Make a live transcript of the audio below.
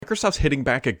Microsoft's hitting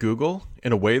back at Google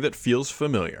in a way that feels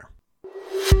familiar.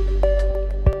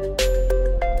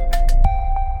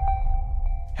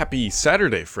 Happy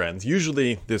Saturday, friends.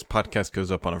 Usually this podcast goes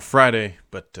up on a Friday,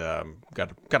 but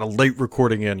got a late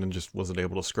recording in and just wasn't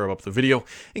able to scrub up the video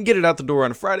and get it out the door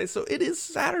on a Friday, so it is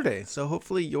Saturday. So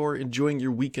hopefully you're enjoying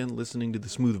your weekend listening to the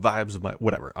smooth vibes of my...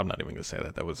 whatever, I'm not even going to say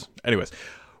that. Anyways.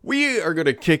 We are going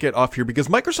to kick it off here because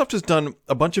Microsoft has done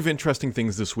a bunch of interesting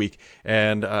things this week,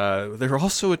 and they're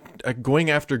also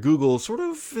going after Google sort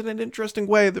of in an interesting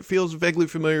way that feels vaguely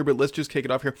familiar, but let's just kick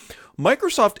it off here.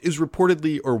 Microsoft is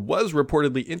reportedly, or was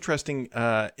reportedly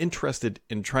interested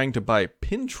in trying to buy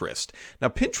Pinterest. Now,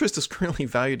 Pinterest is currently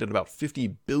valued at about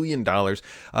 $50 billion.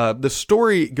 The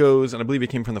story goes, and I believe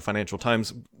it came from the Financial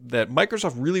Times, that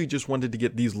Microsoft really just wanted to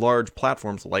get these large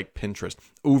platforms like Pinterest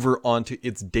over onto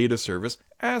its data service,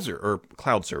 Azure, or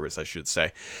cloud service, I should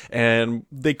say. And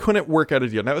they couldn't work out a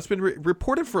deal. Now, it's been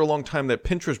reported for a long time that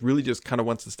Pinterest really just kind of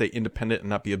wants to stay independent and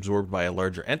not be absorbed by a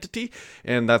larger entity,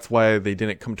 and that's why they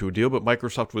didn't come to a deal. But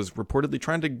Microsoft was reportedly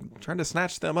trying to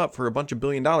snatch them up for a bunch of $1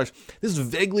 billion. This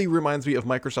vaguely reminds me of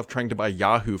Microsoft trying to buy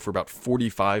Yahoo for about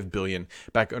 $45 billion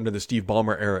back under the Steve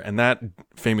Ballmer era, and that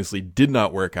famously did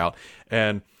not work out.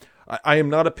 And I am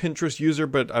not a Pinterest user,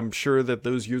 but I'm sure that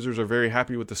those users are very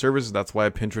happy with the service. That's why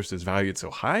Pinterest is valued so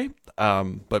high.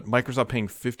 But Microsoft paying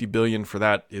 $50 billion for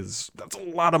that's a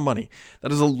lot of money.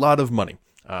 That is a lot of money.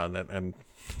 And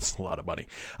it's a lot of money.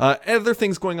 Other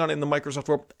things going on in the Microsoft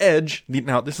world. Edge.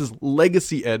 Now, this is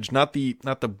legacy Edge, not the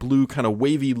blue kind of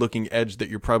wavy looking Edge that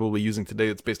you're probably using today.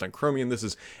 It's based on Chromium. This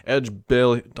is Edge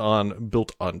built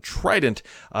on Trident.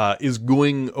 Is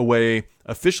going away.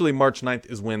 Officially, March 9th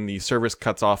is when the service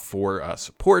cuts off for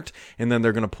support, and then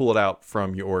they're going to pull it out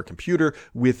from your computer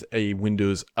with a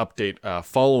Windows update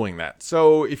following that.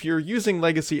 So if you're using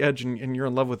Legacy Edge and you're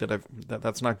in love with it,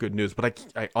 that's not good news, but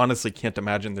I honestly can't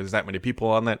imagine there's that many people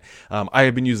on that. I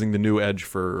have been using the new Edge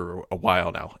for a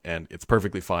while now, and it's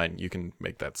perfectly fine. You can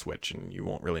make that switch, and you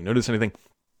won't really notice anything.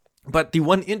 But the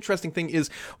one interesting thing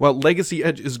is, while Legacy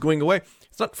Edge is going away,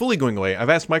 it's not fully going away. I've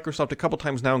asked Microsoft a couple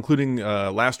times now, including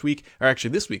last week, or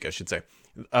actually this week, I should say.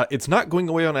 It's not going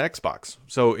away on Xbox.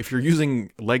 So if you're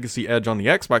using Legacy Edge on the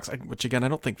Xbox, which again, I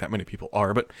don't think that many people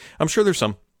are, but I'm sure there's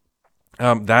some.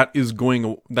 That is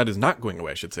not going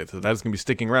away, I should say. So that is going to be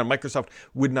sticking around. Microsoft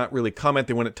would not really comment.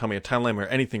 They wouldn't tell me a timeline or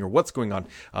anything or what's going on.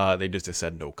 They just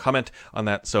said no comment on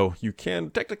that. So you can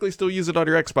technically still use it on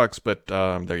your Xbox, but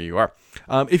there you are.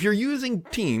 If you're using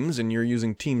Teams and you're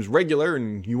using Teams regular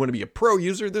and you want to be a pro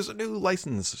user, there's a new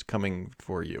license coming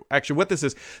for you. Actually, what this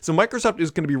is, so Microsoft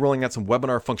is going to be rolling out some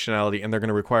webinar functionality, and they're going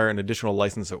to require an additional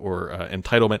license or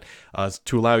entitlement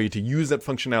to allow you to use that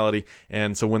functionality.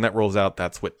 And so when that rolls out,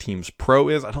 that's what Teams Pro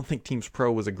is. I don't think Teams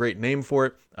Pro was a great name for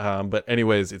it. But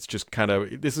anyways, it's just kind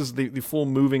of, this is the full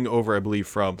moving over, I believe,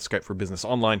 from Skype for Business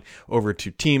Online over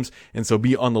to Teams. And so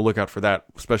be on the lookout for that,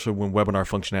 especially when webinar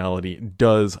functionality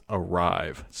does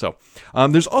arrive. So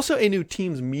there's also a new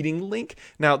Teams meeting link.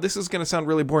 Now, this is going to sound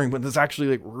really boring, but this is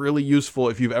actually really useful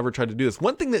if you've ever tried to do this.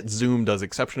 One thing that Zoom does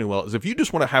exceptionally well is if you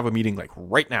just want to have a meeting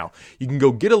right now, you can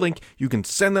go get a link. You can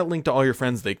send that link to all your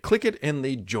friends. They click it and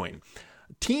they join.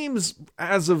 Teams,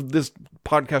 as of this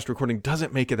podcast recording,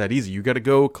 doesn't make it that easy. You got to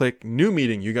go click new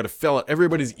meeting. You got to fill out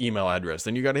everybody's email address.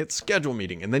 Then you got to hit schedule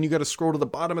meeting. And then you got to scroll to the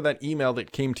bottom of that email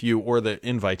that came to you or the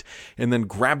invite and then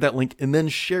grab that link and then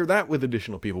share that with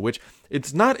additional people, which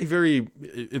it's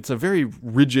a very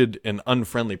rigid and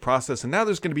unfriendly process. And now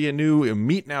there's going to be a new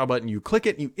Meet Now button. You click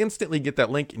it, you instantly get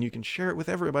that link and you can share it with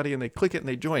everybody and they click it and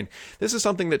they join. This is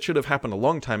something that should have happened a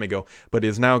long time ago, but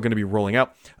is now going to be rolling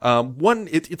out.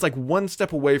 It's like one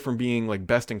step away from being like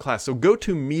best in class. So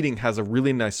GoToMeeting has a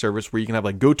really nice service where you can have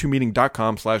like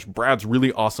gotomeeting.com/Brad's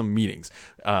really awesome meetings.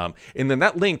 And then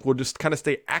that link will just kind of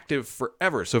stay active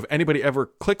forever. So if anybody ever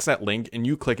clicks that link and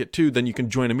you click it too, then you can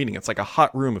join a meeting. It's like a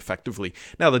hot room effectively.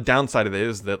 Now the downside of it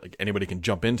is that like anybody can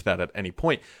jump into that at any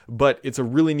point, but it's a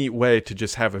really neat way to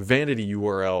just have a vanity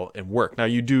URL and work. Now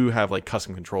you do have like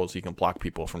custom controls so you can block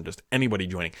people from just anybody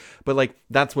joining, but like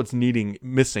that's what's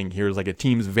missing here is like a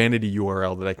Teams vanity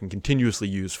URL that I can continuously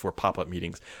use for pop-up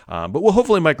meetings. But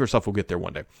hopefully Microsoft will get there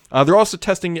one day. They're also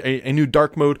testing a new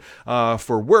dark mode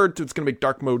for Word. It's going to make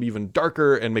dark mode even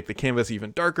darker and make the canvas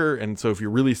even darker. And so if you're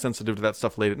really sensitive to that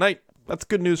stuff late at night, that's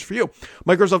good news for you.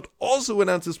 Microsoft also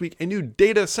announced this week a new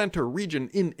data center region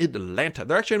in Atlanta.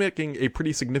 They're actually making a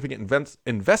pretty significant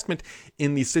investment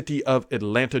in the city of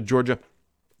Atlanta, Georgia.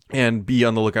 And be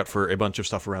on the lookout for a bunch of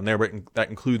stuff around there, but that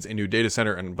includes a new data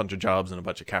center and a bunch of jobs and a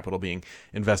bunch of capital being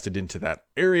invested into that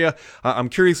area. I'm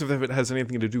curious if it has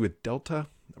anything to do with Delta.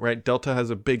 right? Delta has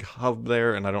a big hub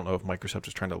there, and I don't know if Microsoft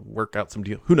is trying to work out some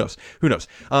deal. Who knows?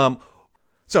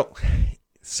 So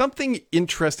something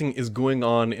interesting is going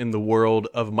on in the world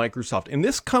of Microsoft. And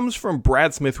this comes from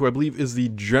Brad Smith, who I believe is the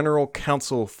general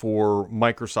counsel for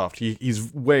Microsoft.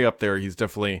 He's way up there. He's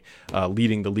definitely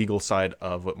leading the legal side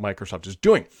of what Microsoft is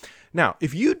doing. Now,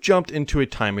 if you jumped into a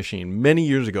time machine many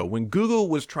years ago when Google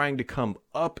was trying to come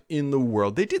up in the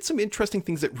world, they did some interesting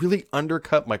things that really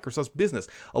undercut Microsoft's business.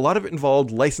 A lot of it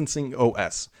involved licensing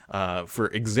OS. For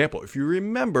example, if you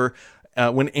remember,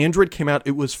 when Android came out,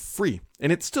 it was free.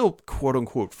 And it's still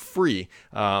quote-unquote free,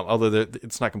 although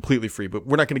it's not completely free, but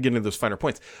we're not going to get into those finer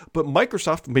points. But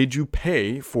Microsoft made you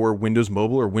pay for Windows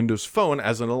Mobile or Windows Phone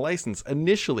as a license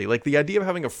initially. Like, the idea of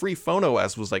having a free phone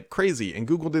OS was like crazy, and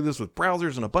Google did this with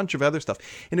browsers and a bunch of other stuff.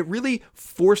 And it really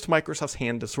forced Microsoft's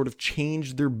hand to sort of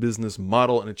change their business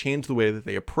model, and it changed the way that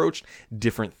they approached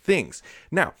different things.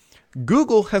 Now,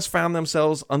 Google has found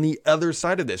themselves on the other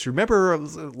side of this. Remember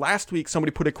last week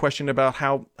somebody put a question about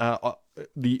how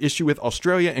the issue with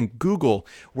Australia and Google,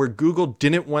 where Google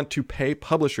didn't want to pay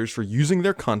publishers for using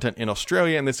their content in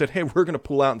Australia, and they said, hey, we're going to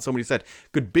pull out. And somebody said,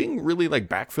 could Bing really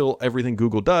backfill everything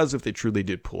Google does if they truly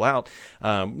did pull out?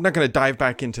 I'm not going to dive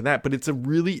back into that, but it's a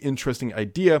really interesting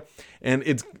idea, and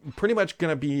it's pretty much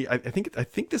going to be, I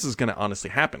think this is going to honestly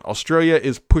happen. Australia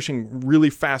is pushing really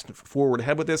fast forward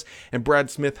ahead with this, and Brad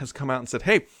Smith has come out and said,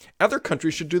 hey, other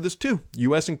countries should do this too,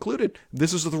 US included.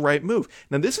 This is the right move.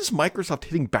 Now, this is Microsoft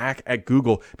hitting back at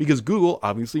Google, because Google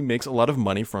obviously makes a lot of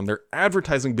money from their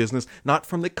advertising business, not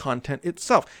from the content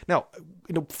itself. Now,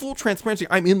 full transparency,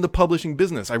 I'm in the publishing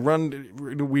business. I run,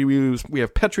 we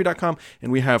have Petri.com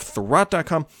and we have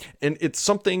Thurrott.com, and it's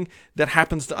something that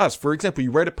happens to us. For example,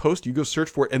 you write a post, you go search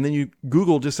for it, and then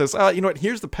Google just says, you know what,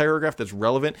 here's the paragraph that's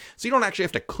relevant. So you don't actually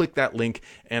have to click that link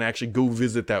and actually go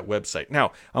visit that website.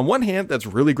 Now, on one hand, that's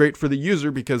really great for the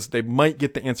user because they might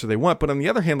get the answer they want. But on the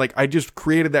other hand, I just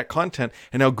created that content,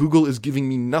 and now Google is giving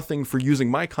me nothing for using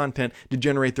my content to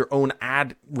generate their own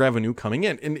ad revenue coming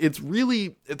in. And it's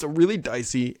a really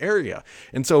dicey area.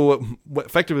 And so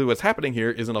effectively what's happening here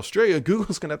is in Australia,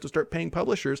 Google's going to have to start paying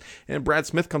publishers, and Brad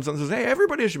Smith comes on and says, hey,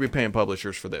 everybody should be paying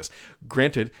publishers for this.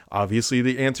 Granted, obviously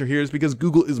the answer here is because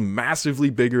Google is massively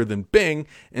bigger than Bing,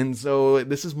 and so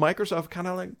this is Microsoft kind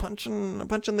of punching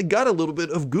the gut a little bit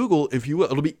of Google, if you will.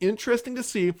 It'll be interesting to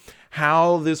see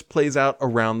how this plays out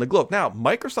around the globe. Now,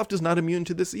 Microsoft is not immune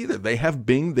to this either. They have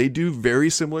Bing. They do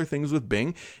very similar things with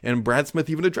Bing, and Brad Smith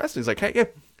even addressed it. He's like, hey,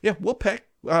 yeah, we'll pay.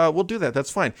 We'll do that. That's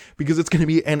fine, because it's going to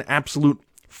be an absolute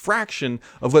fraction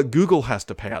of what Google has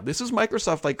to pay out. This is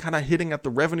Microsoft kind of hitting at the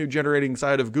revenue generating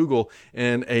side of Google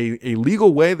in a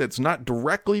legal way that's not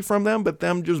directly from them, but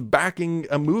them just backing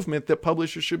a movement that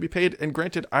publishers should be paid. And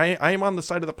granted, I am on the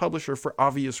side of the publisher for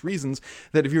obvious reasons,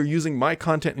 that if you're using my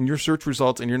content in your search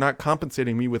results and you're not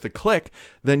compensating me with a click,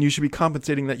 then you should be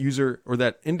compensating that user or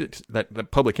that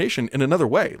publication in another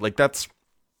way.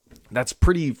 That's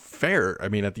pretty fair. I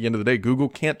mean, at the end of the day, Google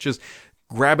can't just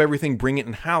grab everything, bring it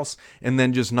in-house, and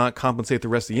then just not compensate the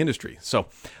rest of the industry. So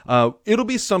it'll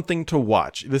be something to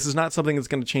watch. This is not something that's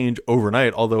going to change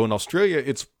overnight, although in Australia,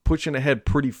 it's pushing ahead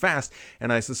pretty fast,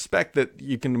 and I suspect that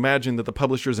you can imagine that the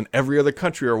publishers in every other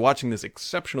country are watching this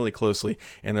exceptionally closely,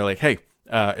 and they're like, hey,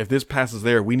 if this passes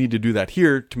there, we need to do that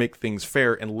here to make things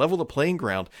fair and level the playing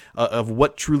ground of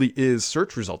what truly is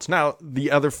search results. Now,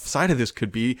 the other side of this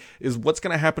is what's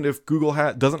going to happen if Google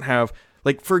doesn't have,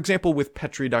 for example, with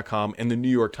Petri.com and the New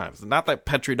York Times. Not that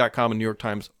Petri.com and New York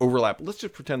Times overlap. Let's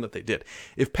just pretend that they did.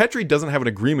 If Petri doesn't have an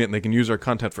agreement and they can use our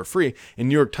content for free, and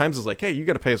New York Times is like, hey, you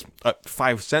got to pay us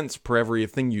 5 cents per every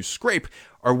thing you scrape,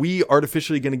 are we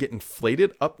artificially going to get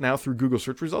inflated up now through Google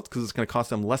search results because it's going to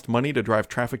cost them less money to drive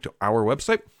traffic to our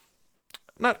website?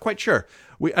 Not quite sure.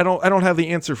 I don't have the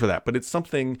answer for that, but it's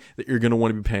something that you're going to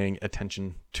want to be paying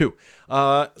attention to.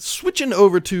 Switching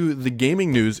over to the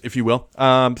gaming news, if you will.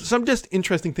 Some just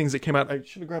interesting things that came out. I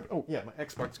should have grabbed, my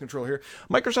Xbox controller here.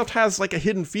 Microsoft has a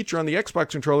hidden feature on the Xbox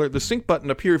controller, the sync button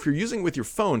up here. If you're using it with your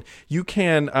phone, you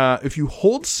can, if you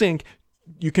hold sync,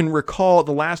 you can recall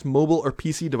the last mobile or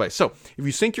PC device. So if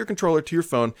you sync your controller to your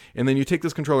phone and then you take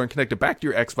this controller and connect it back to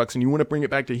your Xbox and you want to bring it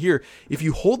back to here, if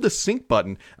you hold the sync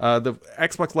button, the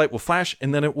Xbox light will flash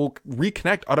and then it will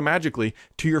reconnect automatically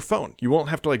to your phone. You won't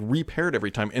have to repair it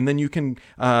every time. And then you can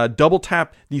double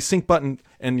tap the sync button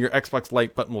and your Xbox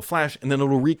light button will flash and then it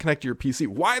will reconnect to your PC.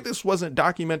 Why this wasn't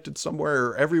documented somewhere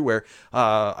or everywhere,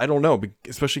 I don't know,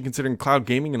 especially considering cloud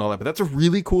gaming and all that, but that's a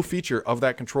really cool feature of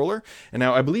that controller. And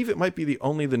now I believe it might be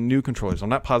only the new controllers. I'm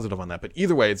not positive on that, but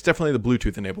either way, it's definitely the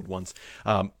Bluetooth enabled ones.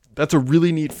 That's a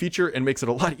really neat feature and makes it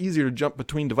a lot easier to jump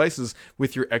between devices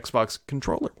with your Xbox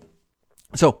controller.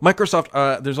 So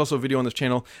Microsoft, there's also a video on this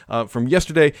channel from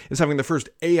yesterday, is having the first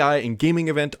AI and gaming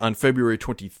event on February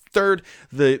 23rd.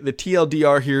 The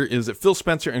TLDR here is that Phil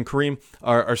Spencer and Kareem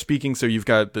are speaking. So you've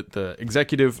got the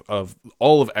executive of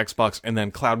all of Xbox and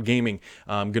then cloud gaming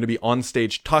going to be on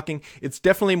stage talking. It's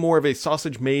definitely more of a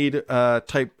sausage made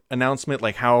type announcement,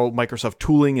 like how Microsoft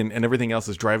tooling and everything else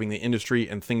is driving the industry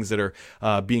and things that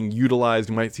are being utilized.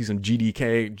 You might see some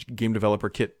GDK, Game Developer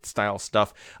Kit style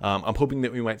stuff. I'm hoping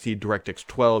that we might see DirectX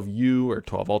 12U or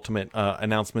 12 Ultimate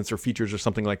announcements or features or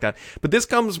something like that. But this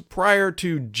comes prior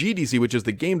to GDC, which is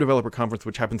the Game Developer Conference,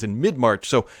 which happens in mid-March.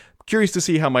 So curious to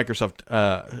see how Microsoft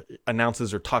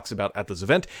announces or talks about at this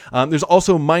event. There's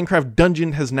also Minecraft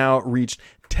Dungeon has now reached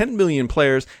 10 million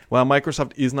players. While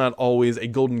Microsoft is not always a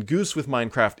golden goose with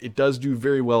Minecraft, it does do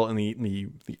very well in the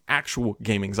actual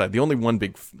gaming side. The only one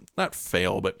big, not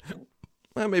fail, but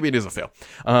maybe it is a fail,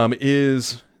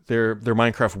 is their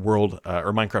Minecraft World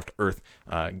or Minecraft Earth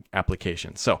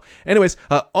application. So anyways,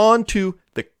 on to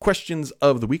the questions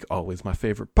of the week, always my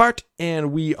favorite part,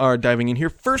 and we are diving in here.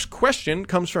 First question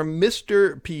comes from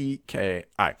Mr.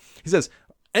 PKI. He says,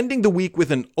 ending the week with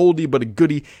an oldie but a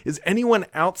goodie. Is anyone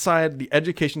outside the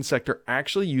education sector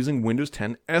actually using Windows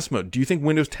 10 S mode? Do you think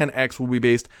Windows 10 X will be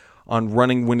based on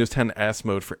running Windows 10 S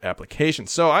mode for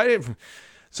applications?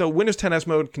 So Windows 10 S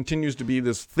mode continues to be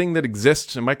this thing that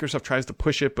exists, and Microsoft tries to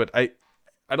push it, but I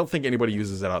don't think anybody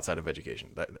uses that outside of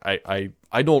education.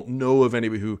 I don't know of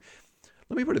anybody who.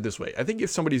 Let me put it this way. I think if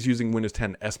somebody's using Windows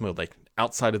 10 S mode, like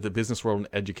outside of the business world and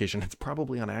education, it's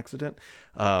probably on accident,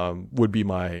 would be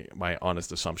my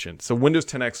honest assumption. So Windows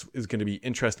 10 X is going to be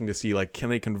interesting to see, like, can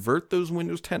they convert those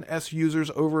Windows 10 S users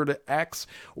over to X,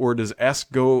 or does S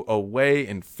go away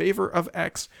in favor of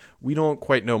X? We don't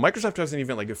quite know. Microsoft hasn't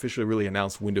even officially really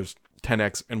announced Windows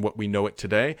 10X and what we know it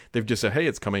today. They've just said, hey,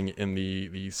 it's coming in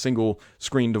the single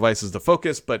screen devices, the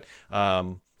focus, but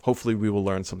hopefully we will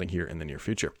learn something here in the near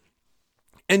future.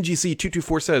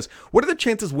 NGC224 says, what are the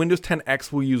chances Windows 10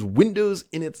 X will use Windows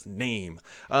in its name?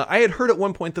 I had heard at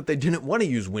one point that they didn't want to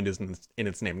use Windows in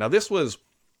its name. Now, this was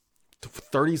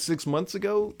 36 months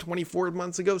ago, 24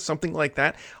 months ago, something like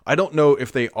that. I don't know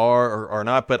if they are or are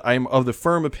not, but I'm of the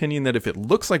firm opinion that if it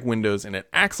looks like Windows and it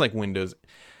acts like Windows,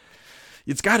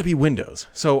 it's got to be Windows.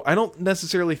 So I don't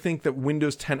necessarily think that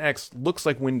Windows 10X looks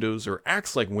like Windows or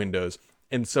acts like Windows.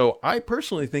 And so I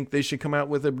personally think they should come out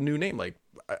with a new name, like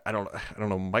I don't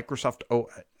know, Microsoft.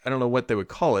 I don't know what they would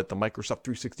call it. The Microsoft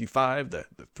 365, the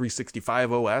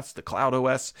 365 OS, the Cloud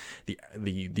OS,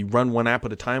 the Run One App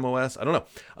at a Time OS. I don't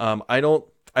know. I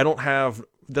don't have.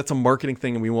 That's a marketing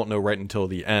thing, and we won't know right until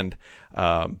the end.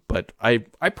 But I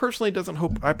personally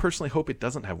hope it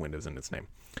doesn't have Windows in its name.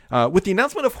 With the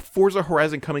announcement of Forza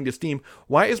Horizon coming to Steam,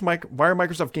 why are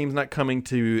Microsoft games not coming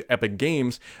to Epic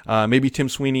Games? Maybe Tim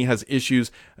Sweeney has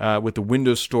issues with the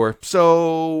Windows Store.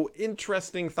 So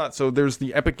interesting thought. So there's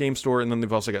the Epic Game Store, and then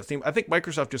they've also got Steam. I think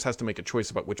Microsoft just has to make a choice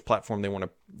about which platform they want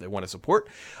to support.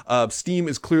 Steam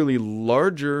is clearly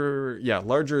larger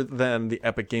than the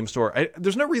Epic Game Store.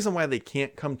 There's no reason why they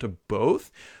can't come to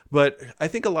both. But I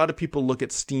think a lot of people look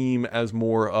at Steam as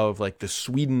more of like the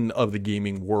Sweden of the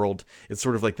gaming world. It's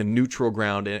sort of like the neutral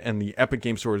ground, and the Epic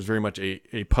Game Store is very much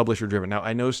a publisher driven. Now,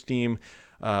 I know Steam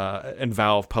and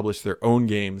Valve publish their own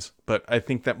games, but I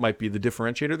think that might be the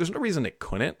differentiator. There's no reason it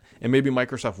couldn't, and maybe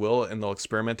Microsoft will, and they'll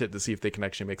experiment it to see if they can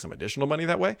actually make some additional money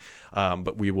that way.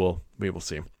 But we will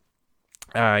see.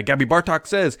 Gabby Bartok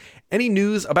says, any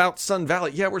news about Sun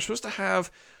Valley? Yeah,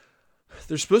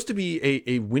 there's supposed to be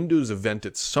a Windows event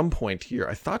at some point here.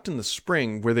 I thought in the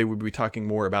spring where they would be talking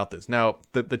more about this. Now,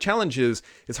 the challenge is,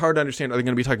 it's hard to understand. Are they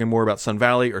going to be talking more about Sun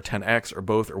Valley or 10X or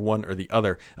both or one or the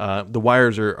other? The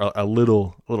wires are a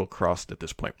little crossed at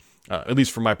this point. At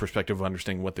least from my perspective of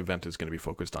understanding what the event is going to be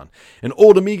focused on. An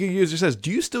old Amiga user says,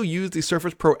 do you still use the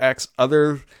Surface Pro X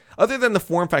other than the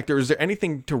form factor? Is there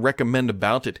anything to recommend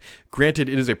about it? Granted,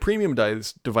 it is a premium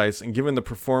device, and given the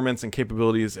performance and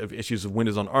capabilities of issues of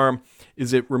Windows on ARM,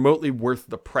 is it remotely worth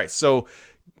the price? So,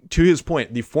 to his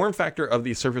point, the form factor of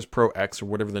the Surface Pro X, or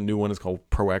whatever the new one is called,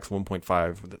 Pro X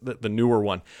 1.5, the newer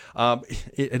one,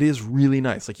 it is really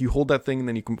nice. Like, you hold that thing, and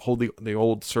then you can hold the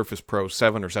old Surface Pro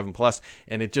 7 or 7 Plus,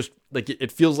 and it just, like,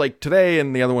 it feels like today,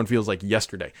 and the other one feels like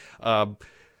yesterday.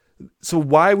 So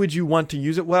why would you want to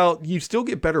use it? Well, you still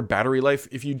get better battery life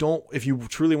if you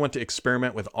truly want to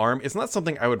experiment with ARM. It's not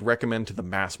something I would recommend to the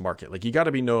mass market. Like, you got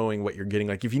to be knowing what you're getting.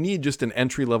 Like, if you need just an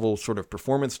entry level sort of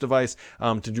performance device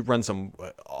to run some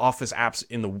Office apps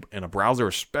in a browser,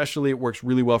 especially, it works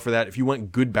really well for that. If you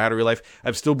want good battery life,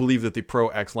 I still believe that the Pro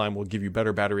X line will give you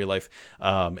better battery life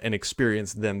and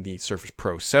experience than the Surface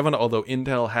Pro 7. Although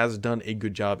Intel has done a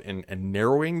good job in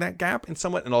narrowing that gap in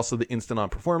somewhat, and also the instant on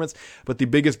performance. But the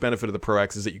biggest benefit of the Pro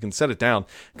X is that you can set it down,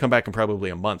 come back in probably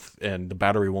a month, and the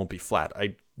battery won't be flat.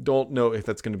 I don't know if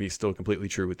that's going to be still completely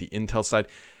true with the Intel side.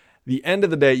 The end of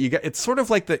the day, it's sort of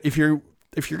like if you're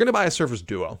going to buy a Surface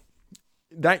Duo,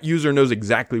 that user knows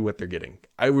exactly what they're getting.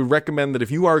 I would recommend that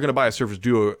if you are going to buy a Surface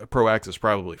Duo, Pro X is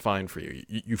probably fine for you.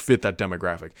 You fit that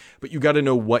demographic, but you got to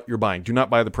know what you're buying. Do not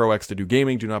buy the Pro X to do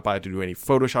gaming. Do not buy it to do any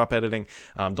Photoshop editing.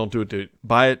 Don't do it to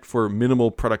buy it for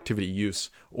minimal productivity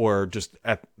use, or just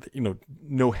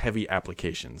no heavy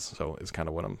applications. So is kind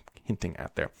of what I'm hinting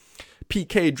at there.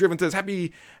 PK Driven says,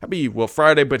 happy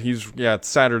Friday, but it's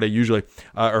Saturday usually,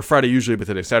 or Friday usually, but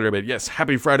today's Saturday, but yes,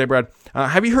 happy Friday, Brad.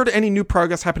 Have you heard any new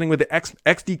progress happening with the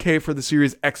XDK for the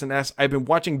Series X and S? I've been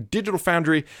watching Digital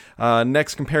Foundry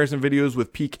next comparison videos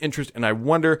with peak interest, and I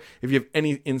wonder if you have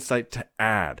any insight to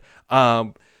add.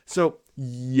 So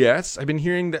yes, I've been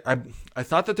hearing that. I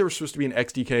thought that there was supposed to be an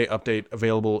XDK update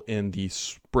available in the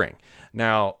spring.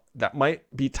 Now, that might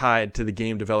be tied to the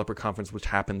Game Developer Conference, which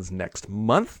happens next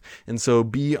month. And so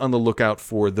be on the lookout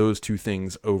for those two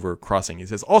things over crossing. He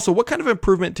says, also, what kind of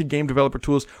improvement to game developer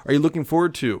tools are you looking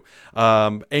forward to?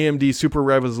 AMD Super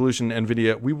Resolution,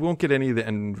 NVIDIA. We won't get any of the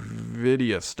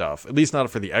NVIDIA stuff, at least not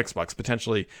for the Xbox.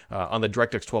 Potentially on the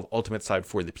DirectX 12 Ultimate side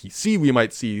for the PC, we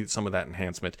might see some of that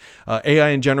enhancement. AI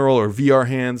in general, or VR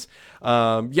hands.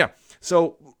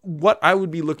 So what I would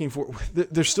be looking for,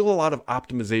 there's still a lot of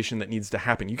optimization that needs to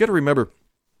happen. You got to remember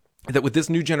that with this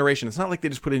new generation, it's not like they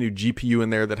just put a new GPU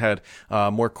in there that had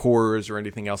more cores or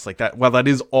anything else like that. While that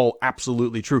is all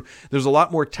absolutely true, there's a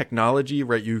lot more technology,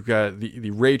 right? You've got the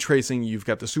ray tracing, you've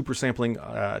got the super sampling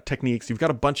techniques, you've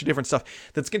got a bunch of different stuff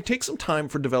that's going to take some time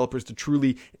for developers to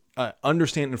truly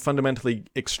understand and fundamentally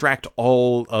extract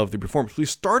all of the performance. We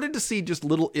started to see just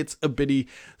little bitty,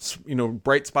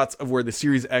 bright spots of where the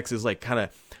Series X is like kind of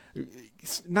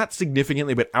not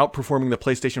significantly, but outperforming the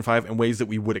PlayStation 5 in ways that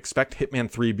we would expect, Hitman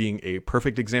 3 being a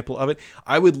perfect example of it.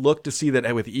 I would look to see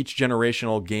that with each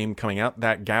generational game coming out,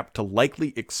 that gap to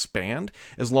likely expand,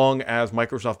 as long as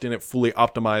Microsoft didn't fully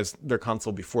optimize their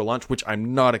console before launch, which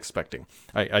I'm not expecting.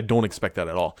 I don't expect that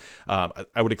at all.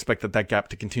 I would expect that gap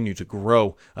to continue to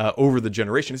grow over the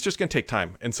generation. It's just going to take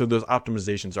time. And so those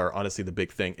optimizations are honestly the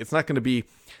big thing. There's not going to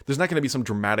be some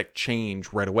dramatic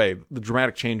change right away. The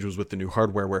dramatic change was with the new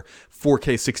hardware, where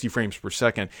 4K 60 frames per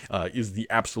second is the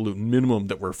absolute minimum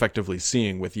that we're effectively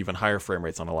seeing, with even higher frame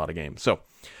rates on a lot of games. So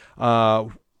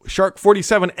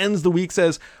Shark47 ends the week,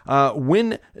 says,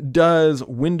 when does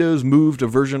Windows move to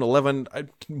version 11?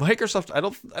 Microsoft, I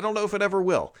don't know if it ever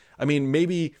will. I mean,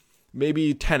 maybe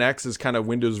 10X is kind of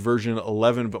Windows version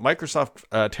 11, but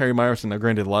Microsoft, Terry Myerson, now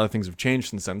granted a lot of things have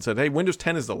changed since then, said, hey, Windows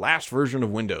 10 is the last version of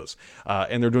Windows,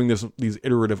 and they're doing these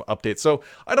iterative updates. So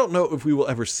I don't know if we will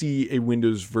ever see a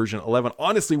Windows version 11.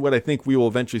 Honestly, what I think we will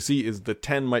eventually see is the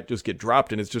 10 might just get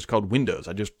dropped, and it's just called Windows.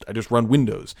 I just run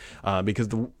Windows, because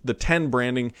the 10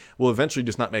 branding will eventually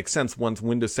just not make sense once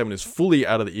Windows 7 is fully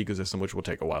out of the ecosystem, which will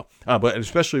take a while. But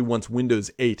especially once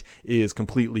Windows 8 is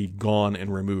completely gone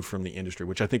and removed from the industry,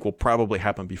 which I think will probably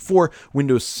happen before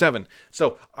Windows 7.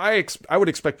 So I would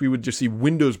expect we would just see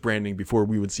Windows branding before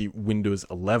we would see Windows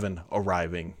 11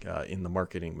 arriving in the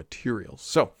marketing materials.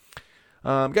 So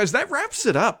guys, that wraps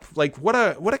it up. Like, what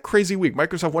a crazy week.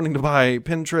 Microsoft wanting to buy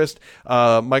Pinterest,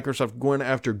 Microsoft going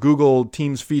after Google,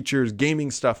 Teams features, gaming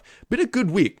stuff. Been a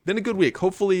good week.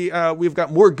 Hopefully we've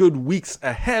got more good weeks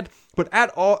ahead, but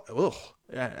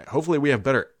hopefully we have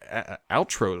better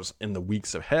outros in the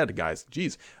weeks ahead, guys.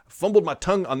 Jeez, fumbled my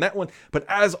tongue on that one. But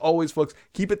as always, folks,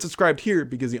 keep it subscribed here,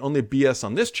 because the only BS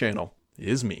on this channel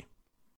is me.